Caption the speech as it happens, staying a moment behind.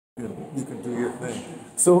You can do your thing.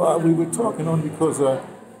 So we were talking on because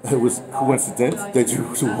it was coincidence that you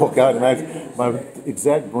walk out and my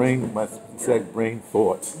exact brain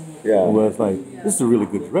thoughts Yeah. was like, this is a really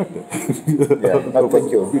good director. Yeah. No,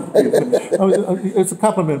 thank you. It's a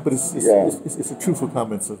compliment, but Yeah. it's a truthful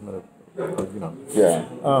comment, so it's not Yeah.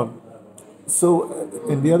 So,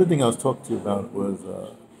 and the other thing I was talking to you about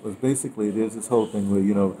was basically there's this whole thing where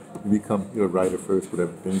you're a writer first,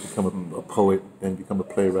 whatever, then you become a poet, then you become a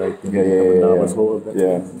playwright, then you become a novelist, whole of that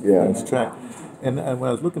Yeah. track. And when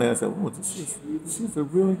I was looking at it, I said, "Oh, she's a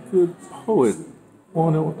really good poet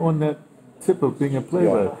on that tip of being a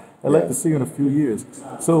playwright. I'd like to see her in a few years."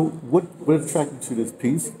 So, what attracted you to this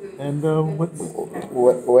piece? And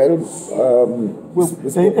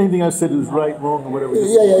anything I said is right, wrong, or whatever.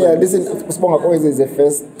 Yeah. Listen, Sibongakonke is a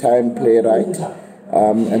first-time playwright,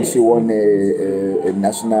 and she won a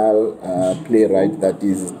national playwright that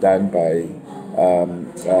is done by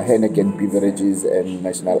Heineken Beverages and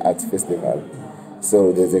National Arts Festival.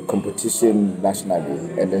 So there's a competition nationally,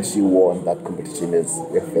 and then she won that competition as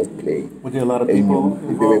her first play. Were there a lot of people?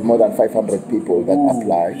 There were more than 500 people that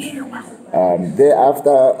applied.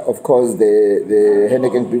 Thereafter, of course, the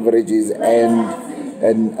Heineken Beverages and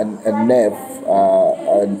NEF,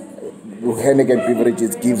 Heineken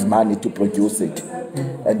Beverages gives money to produce it.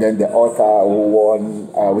 And then the author who won,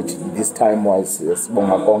 which this time was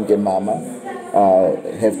Sibongakonke Mama,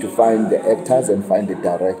 have to find the actors and find the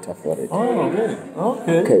director for it. Oh, really?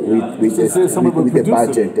 Okay. Okay, with the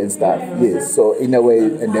budget and stuff. Yes. So in a way,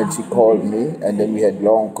 and then she called me, and then we had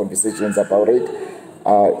long conversations about it.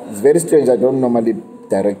 It's very strange. I don't normally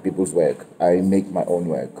direct people's work. I make my own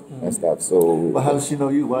work and stuff. So. But how does she know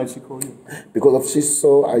you? Why did she call you? Because of she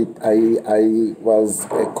saw I was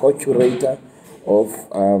a co-curator of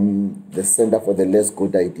the Center for the Less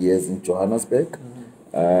Good Ideas in Johannesburg.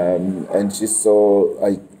 And she saw,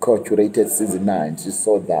 I co-curated season 9. She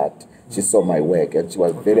saw that. She saw my work, and she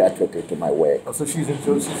was very attracted to my work. Oh, so she's in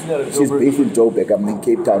Joburg? She's based in Joburg. I'm in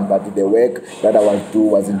Cape Town, but the work that I was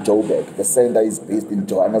doing was in Joburg. The center is based in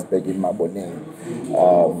Johannesburg, in Maboneng.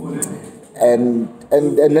 And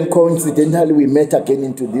then coincidentally, we met again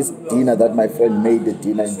into this dinner that my friend made, the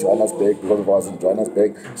dinner in Johannesburg, because I was in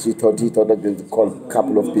Johannesburg. He thought that they would call a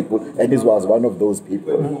couple of people, and this was one of those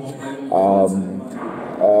people.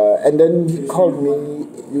 And then he called me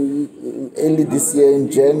early this year in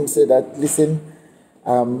Jan, said that, listen,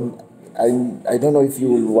 I don't know if you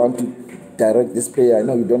will want to direct this play. I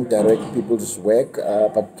know you don't direct people's work,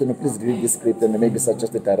 but can you please read the script and maybe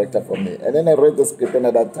suggest a director for me? And then I read the script, and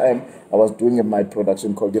at that time I was doing my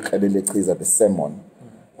production called the Sermon,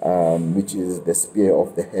 which is the spear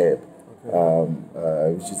of the herb.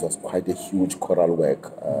 Which is quite a huge choral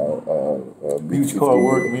work. Huge choral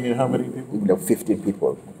work, meaning how many people? 15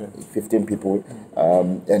 people. Okay. 15 people.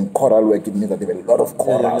 And choral work, it means that there are a lot of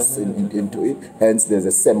chorus into it. Hence, there's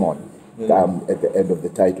a sermon at the end of the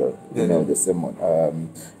title, the sermon.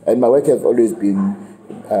 And my work has always been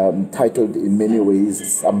titled in many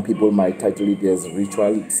ways. Some people might title it as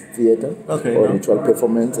ritual theater or ritual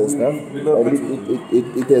performance and stuff. And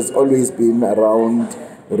it has always been around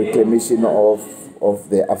reclamation of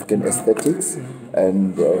the African aesthetics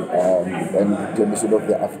and reclamation of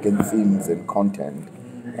the African themes and content,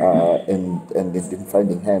 and then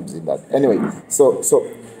finding herbs in that. Anyway, so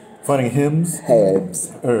finding herbs,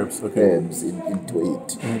 herbs into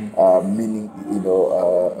it, meaning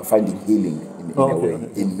finding healing in a way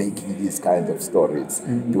in making these kinds of stories,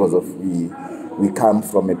 because of we come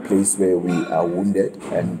from a place where we are wounded,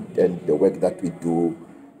 and the work that we do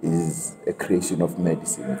is a creation of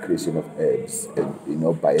medicine, a creation of herbs, and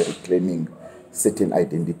by reclaiming certain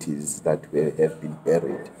identities that have been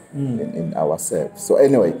buried in ourselves. So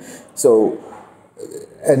anyway,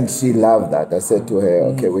 and she loved that. I said to her,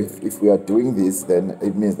 okay, if we are doing this, then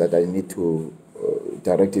it means that I need to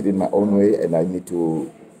direct it in my own way, and I need to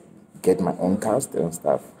get my own cast and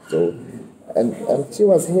stuff. So. And she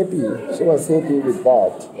was happy. She was happy with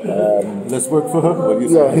that. Let's work for her. What do you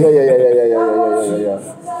say?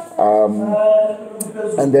 Yeah.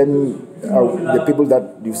 And then the people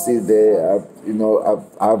that you see there,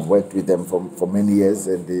 I've worked with them for many years,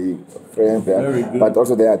 and the friends there. But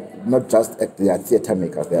also they are not just they are theater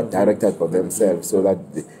makers. They are directors for themselves. So that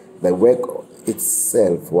the work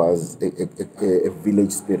itself was a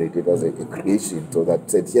village spirit. It was a creation. So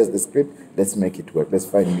that said, here's the script. Let's make it work. Let's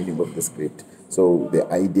find meaning of the script. So the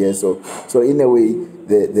idea. So in a way,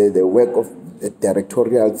 the work of the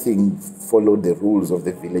directorial thing followed the rules of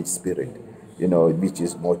the village spirit. Which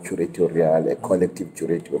is more curatorial, a collective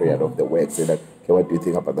curatorial of the work, so that okay, what do you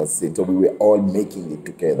think about that scene? So we were all making it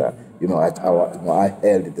together, at our, I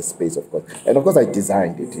held the space, of course. And of course I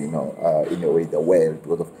designed it, in a way, the world,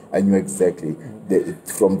 because I knew exactly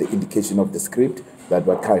from the indication of the script that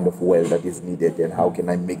what kind of world that is needed and how can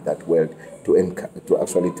I make that world to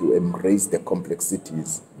embrace the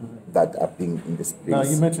complexities that are being in the space. Now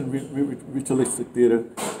you mentioned ritualistic theater,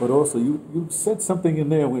 but also you said something in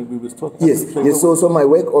there when we was talking. Yes. So my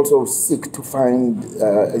work also seek to find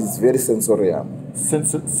it's very sensorial.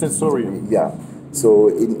 Sensorial. Yeah. So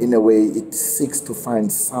in a way, it seeks to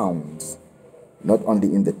find sounds, not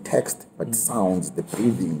only in the text, but sounds, the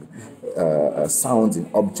breathing, sounds in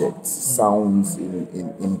objects, sounds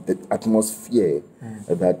in the atmosphere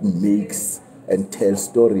that makes and tells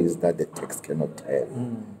stories that the text cannot tell.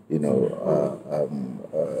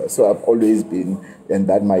 So I've always been, and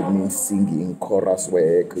that might mean singing, chorus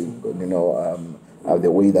work,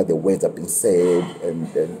 the way that the words are being said,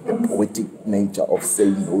 and the poetic nature of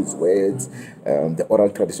saying those words, the oral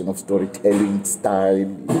tradition of storytelling style,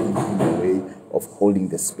 in a way of holding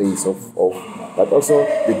the space but also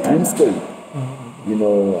the dreamscape,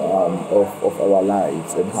 of our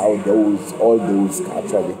lives, and how all those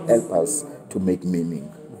actually help us to make meaning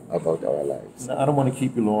about our lives. Now, I don't want to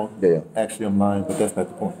keep you long. Yeah. Actually, I'm lying, but that's not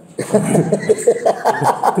the point.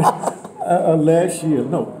 Last year,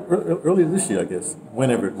 earlier this year, I guess,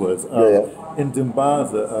 whenever it was, in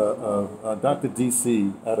Dimbaza, Dr.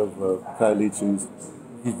 DC out of Kailichi,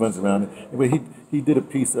 he runs around. Anyway, he did a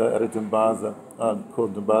piece out of Dimbaza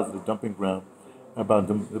called Dimbaza, the Dumping Ground, about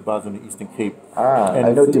Dimbaza in the Eastern Cape. And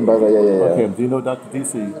I know Dimbaza, yeah. Okay, do you know Dr.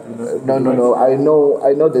 DC? No. I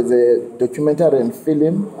know there's a documentary and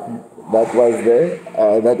film that was there,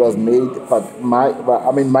 that was made, but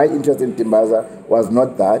my interest in Dimbaza was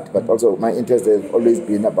not that, but also my interest has always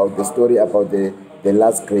been about the story about the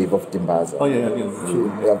last grave of Dimbaza. Oh yeah.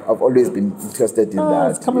 I've always been interested in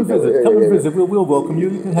that. Come and visit. Come and visit. We'll welcome you.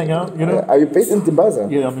 You can hang out. Are you based in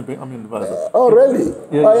Dimbaza? Yeah, I'm in Dimbaza. Oh really?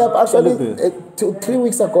 Yeah, I have actually 3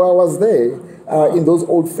 weeks ago I was there in those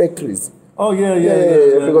old factories. Oh yeah.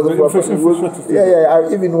 Because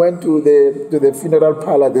I even went to the funeral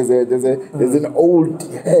parlor. There's an old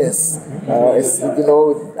hearse.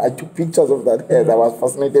 I took pictures of that hearse. I was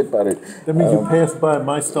fascinated by it. That means you passed by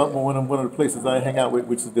my stop one of the places I hang out with,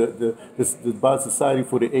 which is the Bar Society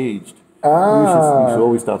for the Aged. You should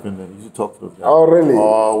always stop in there. You should talk to those guys. Oh really?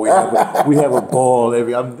 Oh, we have a ball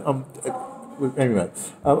anyway.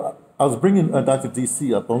 I was bringing Dr.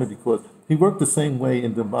 DC up only because he worked the same way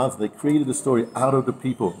in Dimbaza. They created a story out of the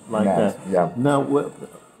people like that. Yeah. Now,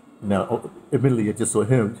 admittedly, I just saw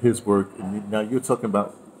his work. And now you're talking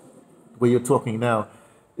about where you're talking now.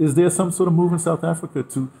 Is there some sort of move in South Africa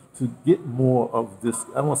to get more of this?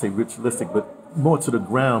 I don't want to say ritualistic, but more to the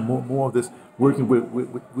ground, more of this working with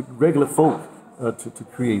regular folk to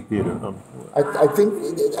create theater. I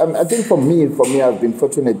think for me, I've been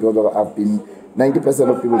fortunate because I've been 90%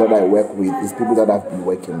 of people that I work with is people that I've been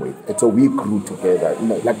working with, and so we grew together.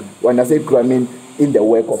 Like when I say grew, I mean in the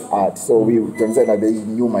work of art. So we they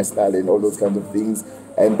knew my style and all those kinds of things,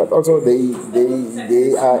 but also they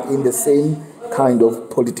are in the same kind of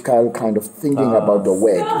political kind of thinking about the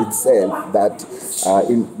work itself. That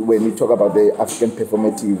when we talk about the African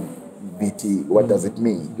performative BT, what does it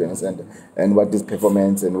mean? Do you understand? And what is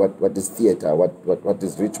performance and what is theater? What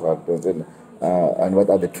is ritual? Do you understand? And what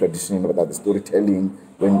are the traditions, what are the storytelling.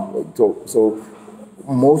 So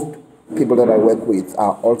most people that I work with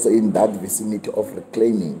are also in that vicinity of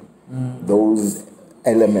reclaiming those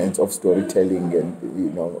elements of storytelling, and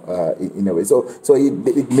in a way. So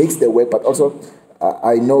it makes the work, but also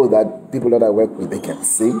I know that people that I work with, they can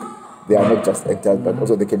sing. They are not just actors, but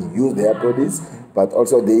also they can use their bodies, but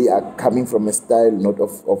also they are coming from a style not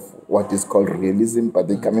of what is called realism, but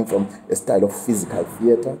they're coming from a style of physical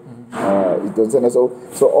theater.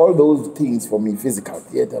 So all those things for me, physical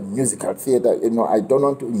theater, musical theater, I don't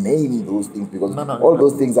want to name those things because all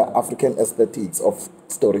those things are African aesthetics of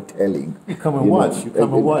storytelling. You come and watch.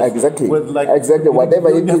 Exactly. Exactly. Whatever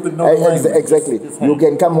it is. Exactly. You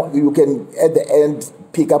can at the end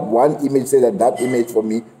pick up one image, say that image for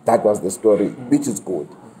me, that was the story, which is good.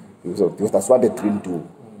 So because that's what the dream do.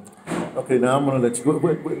 Okay, now I'm going to let you go.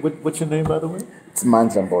 What's your name, by the way? It's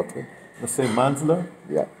Mandla Mbothwe. Let's say Mandla?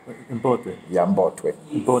 Yeah. Mbothwe? Yeah, Mbothwe.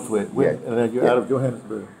 Mbothwe. You're out of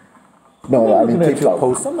Johannesburg. No, I mean, I'm not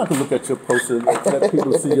going to look at your poster. Let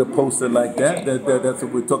people see your poster like that. That's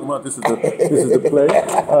what we're talking about. This is the play. It's a good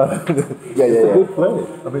play.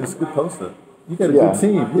 I mean, it's a good poster. You got a good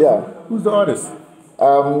team. Who's the artist?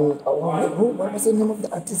 What was the name of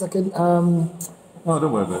the artist again? Oh,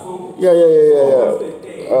 don't worry about it. Yeah.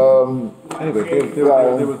 Anyway, they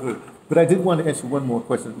were good. But I did want to ask you one more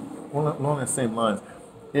question along the same lines.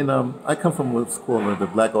 And I come from what's called the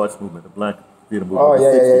Black Arts Movement, the Black Theater Movement. Oh, of the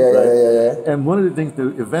yeah, 60s, right? yeah. And one of the things, the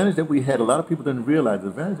advantage that we had, a lot of people didn't realize, the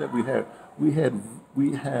advantage that we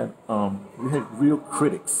had real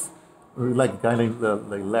critics, like a guy named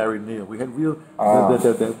like Larry Neal. We had real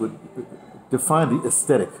that would define the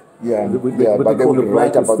aesthetic. Yeah, What but they call would the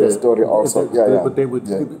write black about the aesthetic. story also. Yeah. But they would.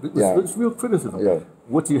 Yeah. It's real criticism. Yeah.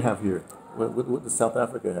 What do you have here? What does South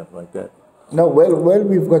Africa have like that? No, well,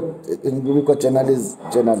 we've got journalists,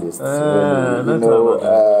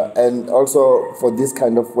 and also for this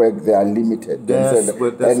kind of work they are limited.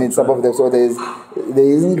 And in some of them, so there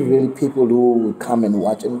isn't really people who would come and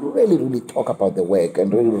watch and really talk about the work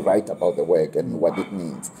and really write about the work and what it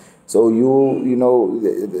means. So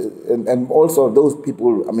and also those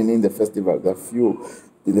people. I mean, in the festival, there are few.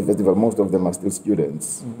 In the festival, most of them are still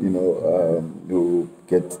students. Who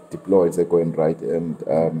get deployed, they go and write, and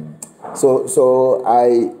so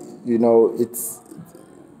I, it's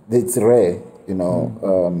rare, in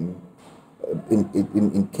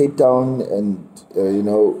Cape Town, and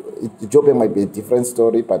Ethiopia might be a different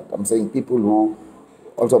story, but I'm saying people who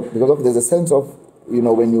also, because there's a sense of,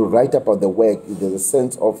 when you write about the work, there's a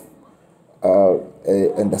sense of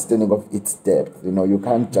understanding of its depth. You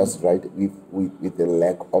can't just write with a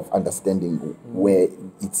lack of understanding where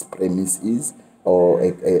its premise is, or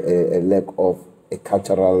a lack of a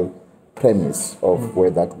cultural premise of where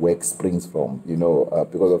that work springs from.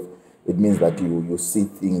 Because of it means that you see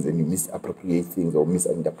things and you misappropriate things or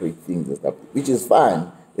misinterpret things and stuff, which is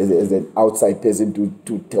fine as an outside person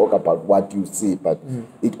to talk about what you see, but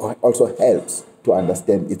it also helps to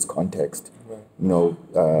understand its context.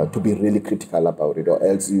 To be really critical about it, or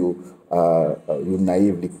else you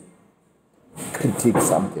naively critique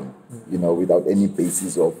something, without any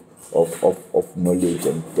basis of knowledge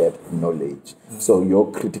and depth knowledge. So your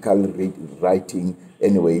critical writing,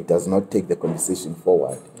 anyway, does not take the conversation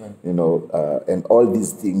forward. And all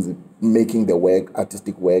these things, making the work,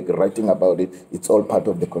 artistic work, writing about it, it's all part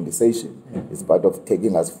of the conversation. It's part of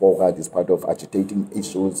taking us forward. It's part of agitating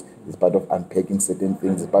issues. It's part of unpacking certain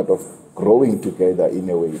things. It's part of growing together in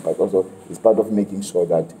a way, but also it's part of making sure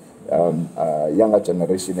that younger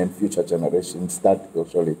generation and future generations they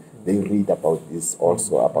read about this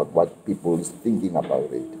also, about what people is thinking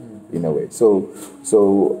about it in a way.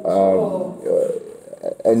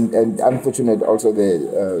 And unfortunately also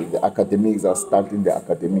the academics are stuck in the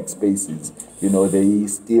academic spaces. They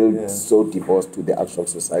still so divorced to the actual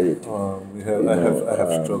society. I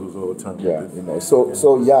have struggles all the time.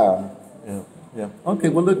 Yeah. Okay.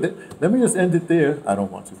 Well, look. Let me just end it there. I don't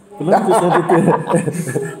want to, but let me just end it there.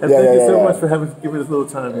 And thank you so much for giving us a little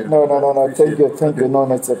time here. No. Thank you. No,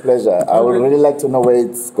 it's a pleasure. I would really like to know where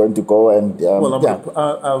it's going to go. And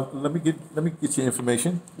let me get your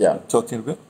information. Yeah. Talk to you in a bit.